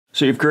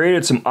So you've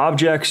created some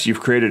objects,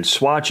 you've created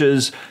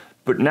swatches,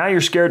 but now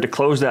you're scared to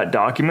close that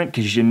document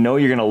because you know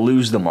you're going to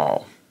lose them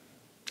all.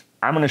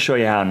 I'm going to show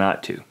you how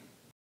not to.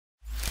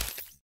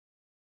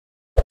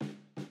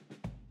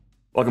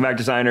 Welcome back,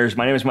 designers.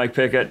 My name is Mike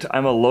Pickett.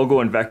 I'm a logo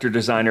and vector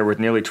designer with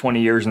nearly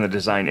 20 years in the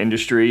design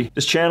industry.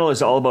 This channel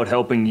is all about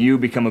helping you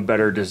become a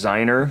better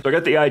designer. So I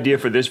got the idea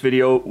for this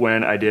video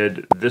when I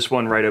did this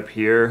one right up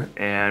here,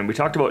 and we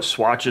talked about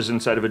swatches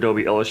inside of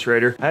Adobe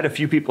Illustrator. I had a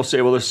few people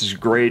say, well, this is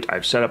great.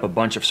 I've set up a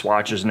bunch of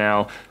swatches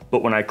now,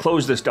 but when I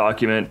close this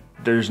document,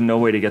 there's no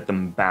way to get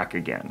them back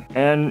again.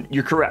 And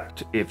you're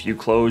correct. If you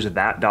close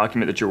that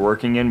document that you're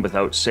working in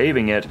without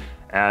saving it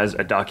as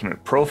a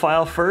document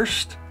profile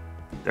first,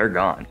 they're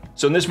gone.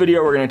 So in this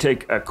video, we're going to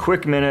take a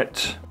quick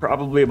minute,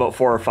 probably about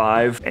 4 or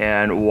 5,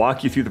 and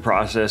walk you through the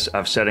process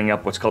of setting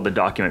up what's called the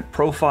document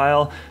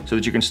profile so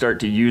that you can start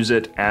to use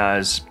it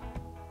as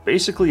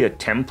basically a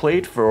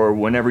template for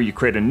whenever you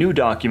create a new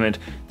document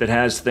that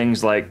has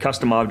things like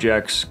custom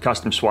objects,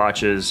 custom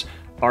swatches,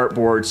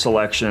 artboard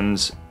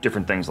selections,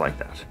 different things like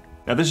that.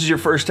 Now, if this is your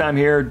first time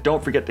here,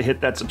 don't forget to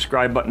hit that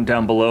subscribe button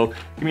down below.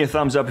 Give me a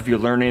thumbs up if you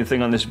learned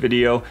anything on this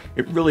video.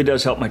 It really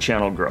does help my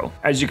channel grow.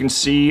 As you can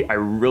see, I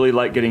really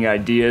like getting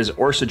ideas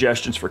or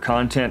suggestions for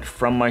content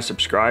from my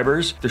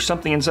subscribers. If there's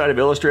something inside of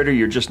Illustrator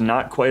you're just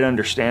not quite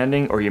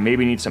understanding or you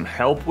maybe need some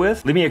help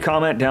with, leave me a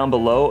comment down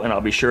below and I'll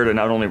be sure to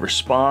not only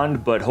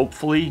respond, but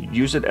hopefully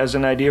use it as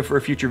an idea for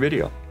a future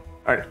video.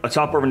 All right, let's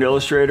hop over into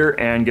Illustrator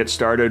and get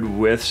started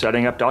with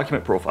setting up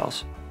document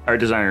profiles. All right,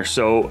 designers,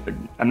 so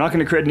I'm not going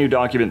to create a new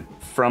document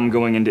from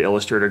going into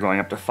Illustrator, going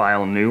up to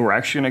File, New. We're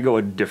actually going to go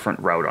a different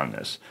route on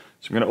this.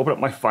 So I'm going to open up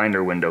my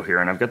Finder window here,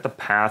 and I've got the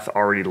path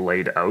already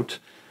laid out.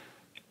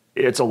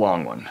 It's a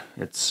long one.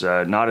 It's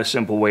not a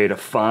simple way to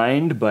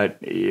find, but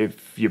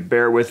if you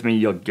bear with me,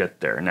 you'll get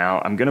there.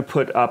 Now, I'm going to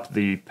put up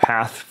the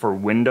path for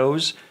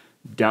Windows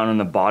down on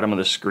the bottom of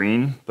the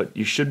screen, but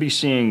you should be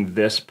seeing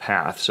this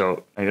path.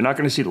 So you're not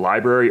going to see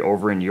library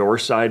over in your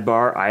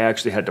sidebar. I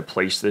actually had to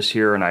place this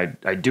here, and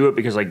I do it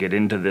because I get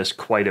into this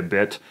quite a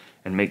bit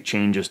and make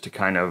changes to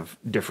kind of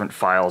different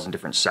files and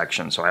different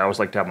sections. So I always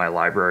like to have my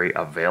library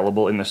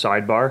available in the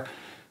sidebar.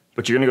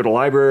 But you're going to go to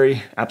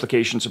Library,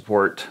 Application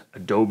Support,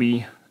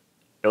 Adobe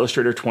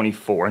Illustrator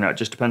 24. Now, it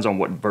just depends on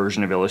what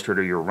version of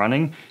Illustrator you're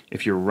running.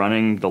 If you're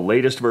running the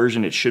latest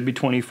version, it should be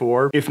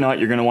 24. If not,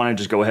 you're going to want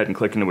to just go ahead and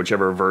click into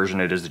whichever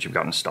version it is that you've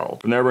got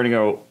installed. From there, we're going to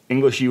go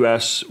English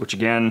US, which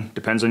again,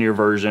 depends on your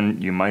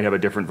version. You might have a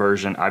different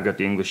version. I've got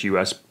the English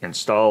US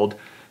installed.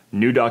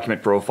 New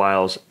document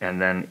profiles,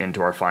 and then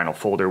into our final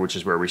folder, which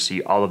is where we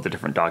see all of the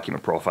different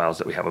document profiles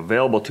that we have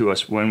available to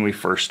us when we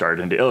first start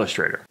into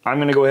Illustrator. I'm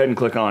going to go ahead and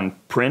click on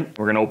print.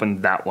 We're going to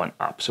open that one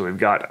up. So we've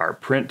got our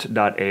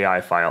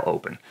print.ai file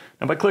open.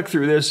 Now, if I click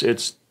through this,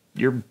 it's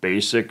your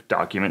basic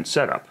document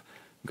setup.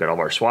 We've got all of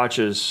our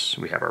swatches,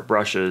 we have our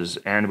brushes,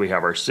 and we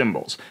have our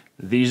symbols.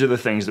 These are the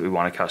things that we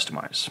want to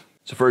customize.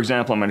 So for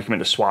example, I'm going to come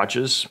into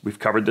swatches. We've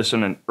covered this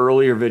in an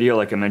earlier video,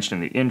 like I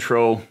mentioned in the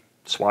intro.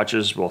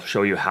 Swatches will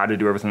show you how to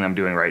do everything I'm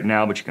doing right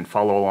now, but you can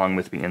follow along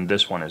with me in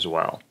this one as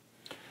well.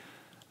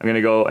 I'm going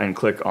to go and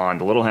click on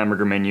the little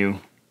hamburger menu,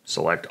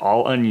 select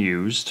all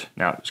unused.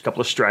 Now, there's a couple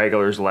of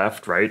stragglers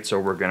left, right? So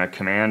we're going to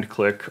command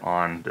click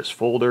on this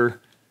folder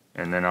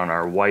and then on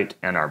our white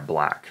and our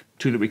black.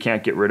 Two that we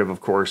can't get rid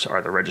of course,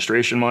 are the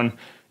registration one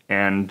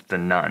and the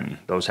none.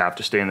 Those have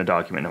to stay in the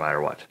document no matter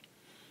what.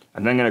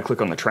 I'm then going to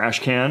click on the trash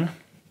can.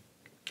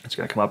 It's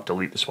going to come up,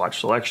 delete the swatch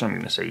selection. I'm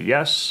going to say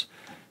yes.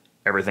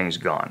 Everything's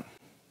gone.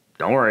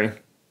 Don't worry.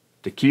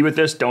 The key with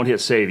this, don't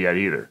hit save yet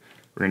either.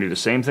 We're going to do the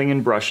same thing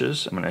in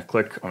brushes. I'm going to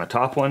click on the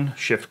top one,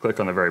 shift click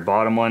on the very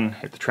bottom one,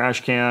 hit the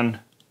trash can,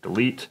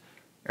 delete,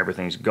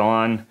 everything's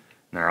gone. And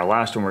then our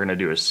last one we're going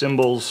to do is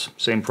symbols,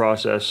 same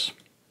process,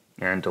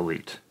 and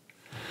delete.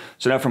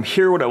 So now from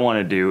here, what I want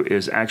to do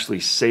is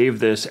actually save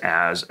this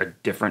as a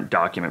different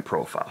document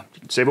profile.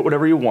 You can save it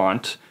whatever you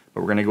want,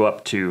 but we're going to go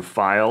up to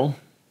File,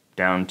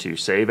 down to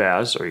Save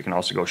As, or you can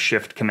also go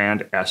Shift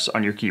Command S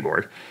on your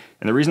keyboard.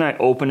 And the reason I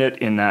open it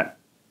in that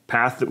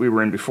path that we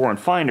were in before in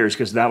Finder is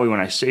because that way when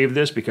I save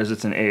this, because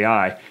it's an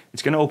AI,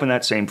 it's going to open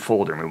that same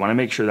folder, and we want to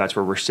make sure that's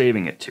where we're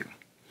saving it to.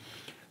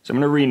 So I'm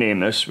going to rename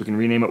this. We can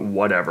rename it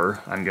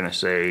whatever. I'm going to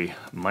say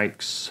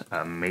Mike's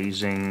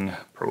Amazing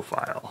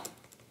Profile.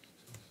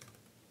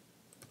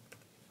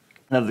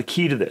 Now the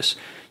key to this,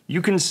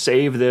 you can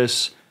save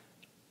this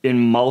in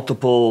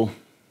multiple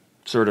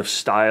sort of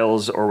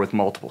styles or with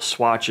multiple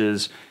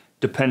swatches,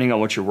 depending on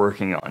what you're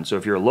working on. So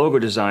if you're a logo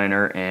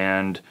designer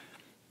and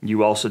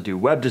you also do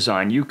web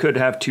design, you could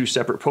have 2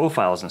 separate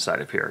profiles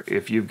inside of here.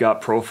 If you've got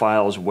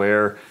profiles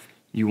where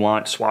you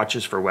want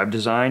swatches for web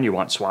design, you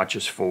want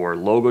swatches for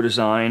logo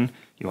design,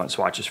 you want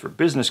swatches for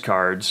business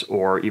cards,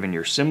 or even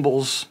your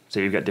symbols,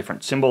 say you've got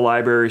different symbol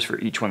libraries for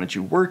each one that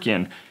you work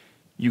in,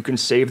 you can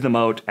save them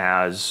out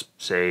as,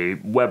 say,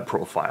 web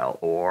profile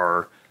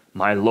or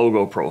my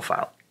logo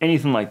profile,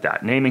 anything like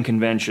that. Naming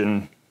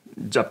convention,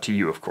 it's up to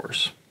you, of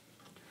course.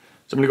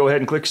 So I'm going to go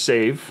ahead and click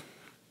Save.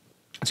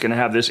 It's going to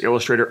have this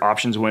Illustrator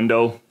options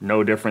window,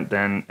 no different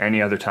than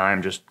any other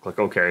time. Just click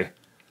OK.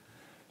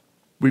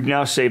 We've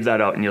now saved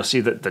that out, and you'll see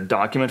that the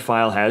document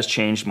file has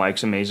changed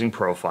Mike's Amazing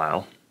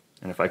Profile.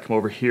 And if I come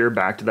over here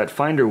back to that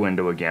Finder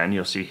window again,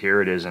 you'll see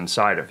here it is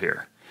inside of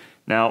here.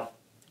 Now,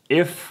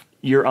 if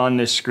you're on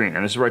this screen,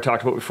 and this is what I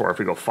talked about before, if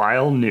we go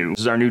File, New,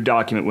 this is our new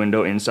document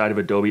window inside of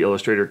Adobe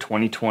Illustrator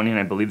 2020, and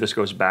I believe this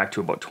goes back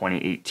to about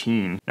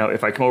 2018. Now,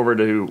 if I come over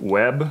to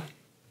Web,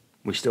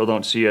 we still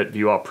don't see it.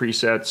 View all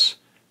presets,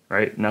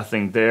 right?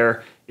 Nothing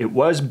there. It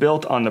was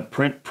built on the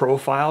print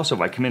profile, so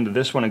if I come into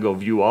this one and go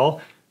View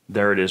All,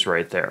 there it is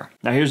right there.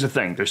 Now here's the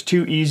thing, there's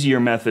two easier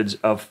methods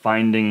of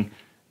finding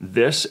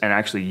this and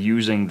actually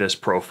using this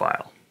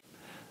profile.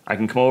 I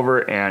can come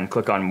over and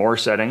click on More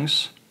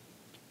Settings,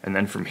 and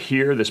then from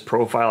here, this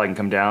profile, I can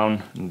come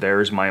down,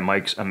 there's my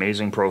Mike's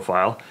Amazing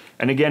Profile.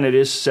 And again, it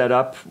is set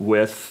up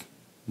with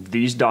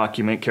these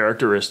document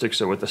characteristics,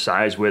 so with the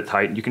size, width,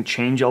 height, you can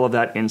change all of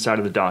that inside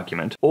of the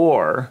document.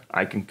 Or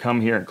I can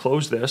come here and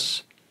close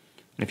this.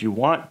 And if you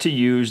want to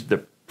use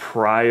the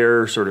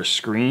prior sort of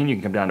screen, you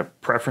can come down to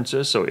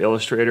Preferences, so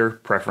Illustrator,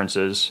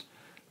 Preferences,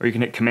 or you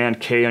can hit Command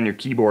K on your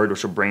keyboard,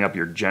 which will bring up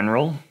your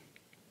General.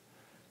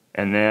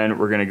 And then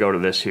we're gonna go to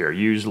this here,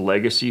 Use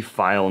Legacy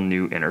File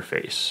New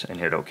Interface, and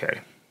hit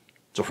OK.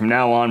 So from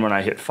now on, when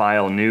I hit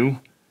File New,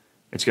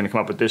 it's gonna come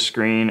up with this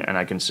screen, and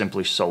I can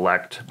simply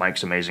select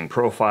Mike's Amazing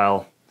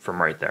Profile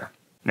from right there.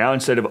 Now,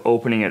 instead of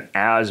opening it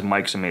as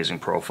Mike's Amazing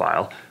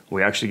Profile,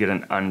 we actually get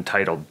an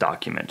untitled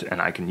document,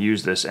 and I can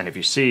use this, and if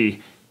you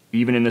see,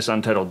 even in this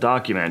untitled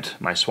document,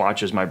 my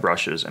swatches, my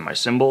brushes, and my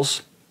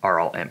symbols are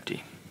all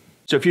empty.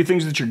 So a few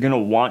things that you're gonna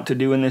want to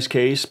do in this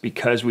case,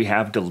 because we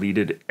have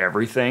deleted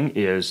everything,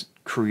 is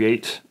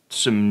create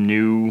some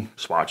new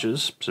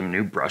swatches, some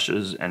new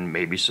brushes, and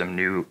maybe some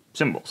new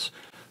symbols.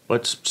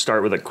 Let's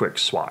start with a quick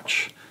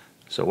swatch.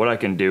 So what I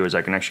can do is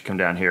I can actually come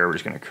down here, we're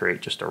just gonna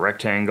create just a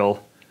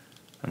rectangle.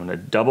 I'm gonna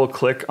double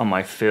click on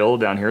my fill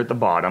down here at the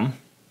bottom,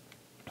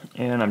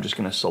 and I'm just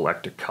gonna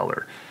select a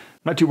color.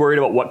 I'm not too worried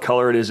about what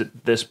color it is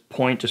at this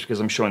point, just because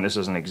I'm showing this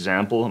as an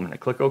example. I'm gonna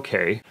click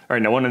OK. All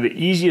right, now one of the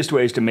easiest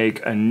ways to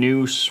make a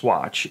new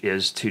swatch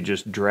is to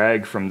just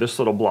drag from this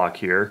little block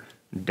here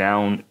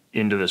down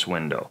into this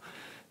window.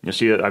 You'll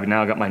see that I've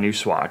now got my new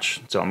swatch.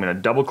 So I'm gonna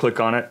double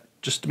click on it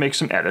just to make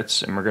some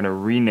edits, and we're gonna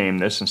rename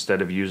this.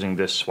 Instead of using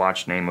this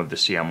swatch name of the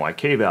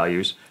CMYK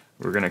values,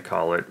 we're gonna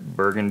call it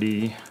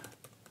Burgundy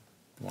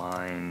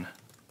Line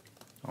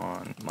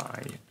on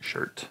My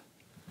Shirt.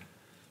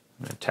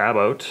 I'm going to tab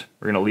out.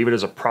 We're going to leave it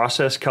as a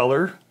process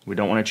color. We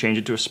don't want to change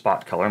it to a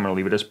spot color. I'm going to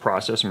leave it as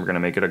process, and we're going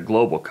to make it a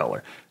global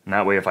color. And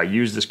that way, if I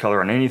use this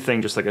color on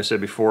anything, just like I said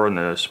before in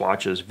the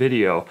swatches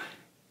video,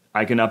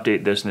 I can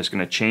update this, and it's going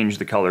to change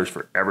the colors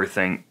for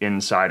everything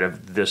inside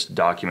of this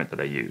document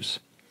that I use.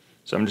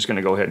 So I'm just going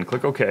to go ahead and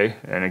click OK.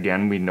 And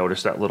again, we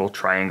notice that little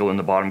triangle in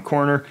the bottom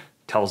corner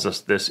tells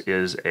us this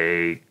is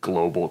a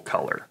global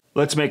color.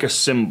 Let's make a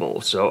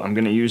symbol. So I'm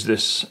going to use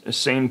this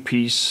same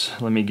piece.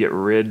 Let me get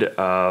rid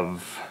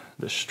of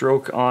the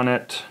stroke on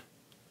it,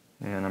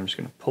 and I'm just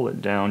going to pull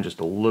it down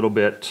just a little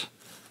bit.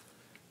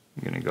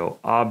 I'm going to go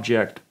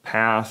Object,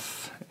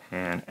 Path,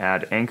 and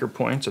add anchor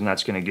points, and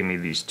that's going to give me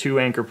these 2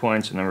 anchor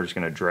points, and then we're just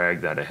going to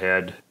drag that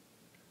ahead,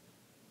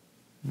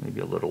 maybe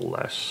a little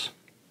less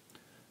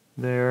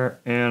there,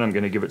 and I'm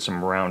going to give it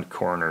some round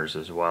corners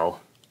as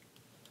well.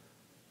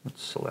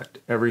 Let's select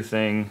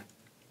everything.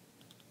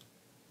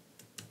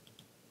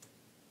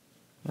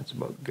 That's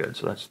about good,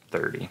 so that's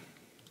 30.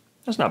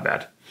 That's not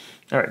bad.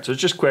 All right, so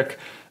it's just quick.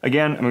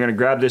 Again, I'm gonna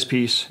grab this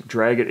piece,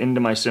 drag it into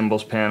my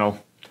symbols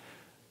panel.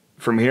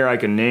 From here, I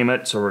can name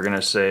it, so we're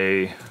gonna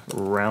say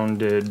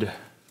rounded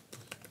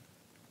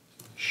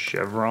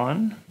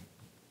chevron.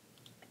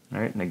 All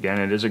right, and again,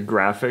 it is a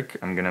graphic.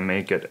 I'm gonna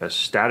make it a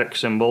static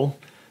symbol.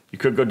 You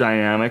could go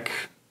dynamic.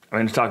 I'm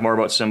gonna talk more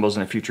about symbols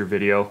in a future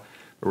video.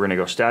 We're gonna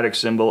go static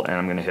symbol, and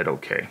I'm gonna hit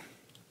OK.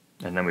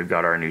 And then we've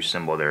got our new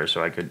symbol there,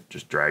 so I could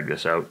just drag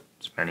this out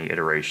as many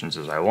iterations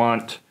as I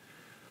want,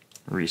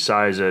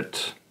 resize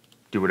it,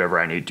 do whatever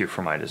I need to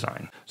for my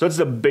design. So that's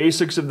the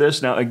basics of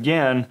this. Now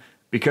again,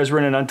 because we're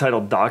in an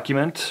untitled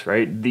document,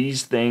 right,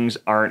 these things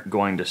aren't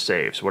going to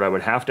save. So what I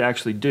would have to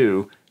actually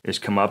do is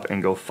come up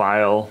and go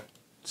File,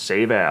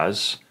 Save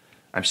As.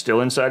 I'm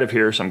still inside of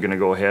here, so I'm gonna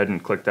go ahead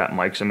and click that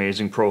Mike's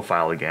Amazing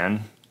Profile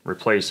again,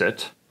 replace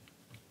it.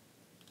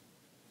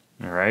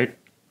 All right.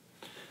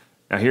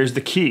 Now here's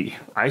the key.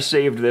 I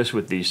saved this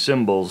with these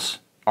symbols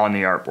on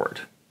the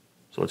artboard.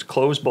 So let's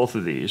close both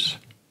of these.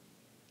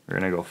 We're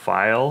gonna go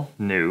File,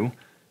 New,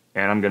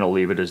 and I'm gonna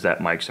leave it as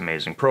that Mike's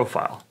Amazing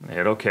Profile. And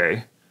hit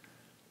OK.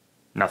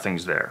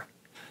 Nothing's there.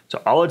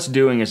 So all it's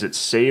doing is it's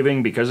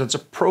saving, because it's a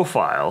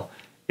profile,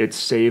 it's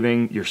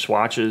saving your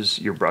swatches,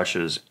 your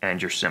brushes,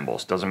 and your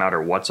symbols. Doesn't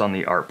matter what's on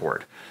the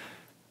artboard.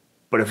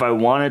 But if I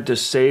wanted to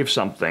save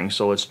something,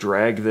 so let's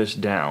drag this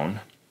down,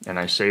 and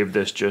I save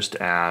this just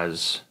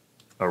as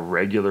a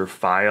regular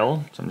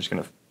file. So I'm just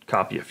gonna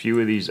copy a few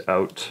of these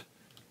out.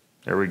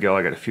 There we go,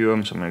 I got a few of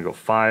them, so I'm gonna go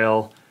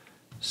File,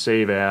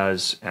 Save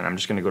As, and I'm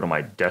just gonna go to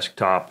my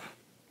desktop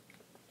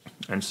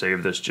and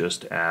save this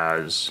just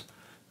as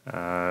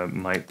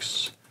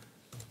Mike's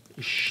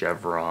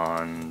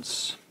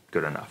Chevrons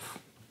good enough.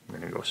 I'm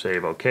gonna go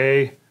save,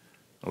 okay,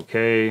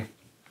 okay.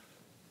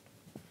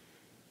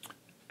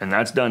 And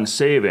that's done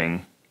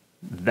saving.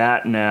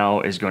 That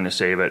now is going to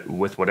save it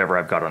with whatever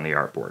I've got on the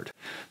artboard.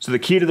 So the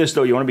key to this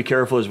though, you wanna be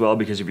careful as well,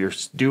 because if you're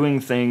doing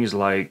things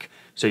like,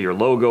 say, your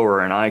logo or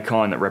an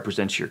icon that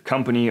represents your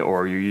company,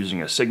 or you're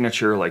using a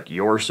signature, like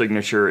your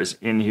signature is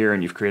in here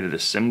and you've created a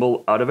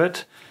symbol out of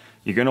it,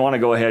 you're gonna wanna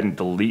go ahead and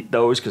delete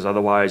those, because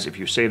otherwise, if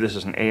you save this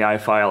as an AI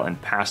file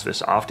and pass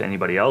this off to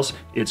anybody else,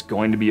 it's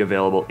going to be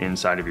available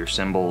inside of your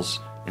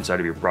symbols, inside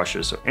of your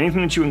brushes. So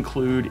anything that you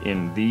include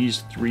in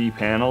these 3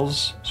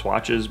 panels,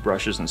 swatches,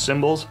 brushes, and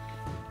symbols,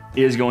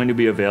 is going to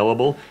be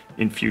available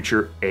in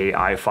future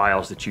AI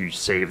files that you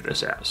save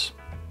this as.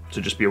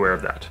 So just be aware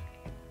of that.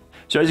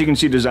 So as you can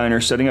see,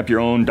 designers, setting up your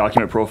own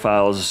document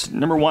profiles,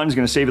 number 1 is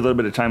going to save a little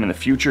bit of time in the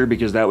future,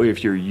 because that way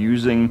if you're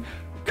using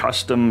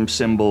custom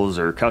symbols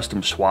or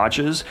custom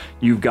swatches,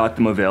 you've got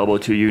them available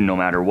to you no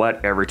matter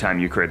what, every time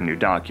you create a new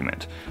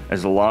document,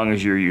 as long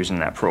as you're using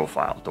that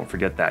profile. Don't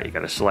forget that. You got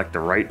to select the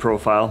right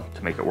profile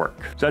to make it work.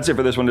 So that's it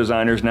for this one,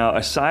 designers. Now,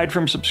 aside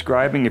from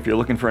subscribing, if you're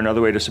looking for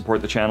another way to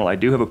support the channel, I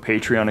do have a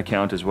Patreon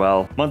account as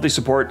well. Monthly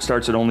support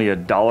starts at only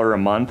 $1 a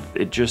month.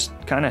 It just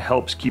kind of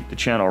helps keep the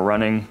channel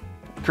running.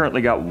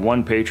 Currently got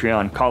 1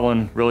 Patreon.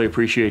 Colin, really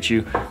appreciate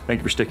you. Thank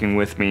you for sticking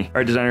with me. All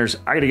right, designers,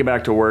 I gotta get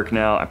back to work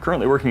now. I'm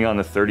currently working on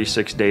the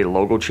 36-day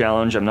logo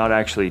challenge. I'm not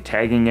actually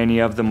tagging any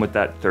of them with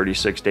that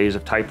 36 days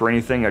of type or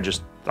anything. I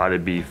just thought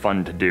it'd be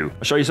fun to do.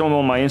 I'll show you some of them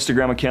on my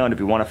Instagram account. If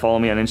you wanna follow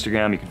me on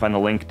Instagram, you can find the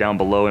link down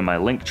below in my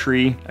link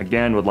tree.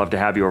 Again, would love to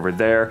have you over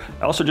there.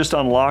 I also just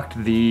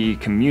unlocked the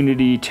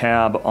community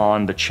tab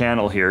on the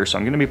channel here, so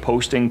I'm gonna be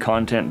posting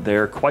content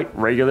there quite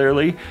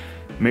regularly.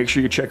 Make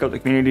sure you check out the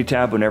community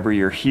tab whenever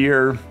you're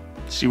here,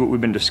 see what we've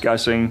been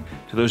discussing.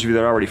 To those of you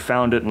that already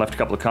found it and left a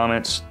couple of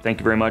comments, thank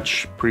you very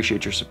much.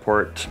 Appreciate your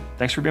support.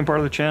 Thanks for being part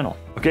of the channel.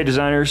 Okay,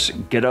 designers,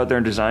 get out there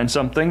and design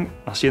something.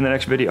 I'll see you in the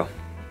next video.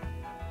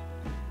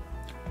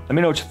 Let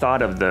me know what you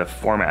thought of the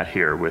format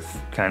here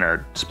with kind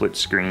of split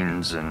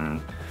screens and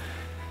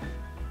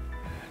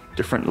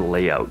different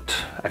layout.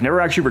 I've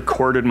never actually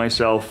recorded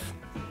myself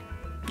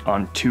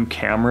on 2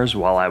 cameras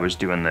while I was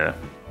doing the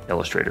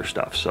Illustrator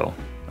stuff, so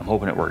I'm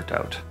hoping it worked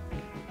out.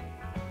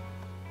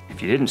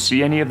 If you didn't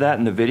see any of that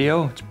in the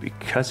video, it's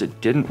because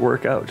it didn't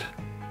work out.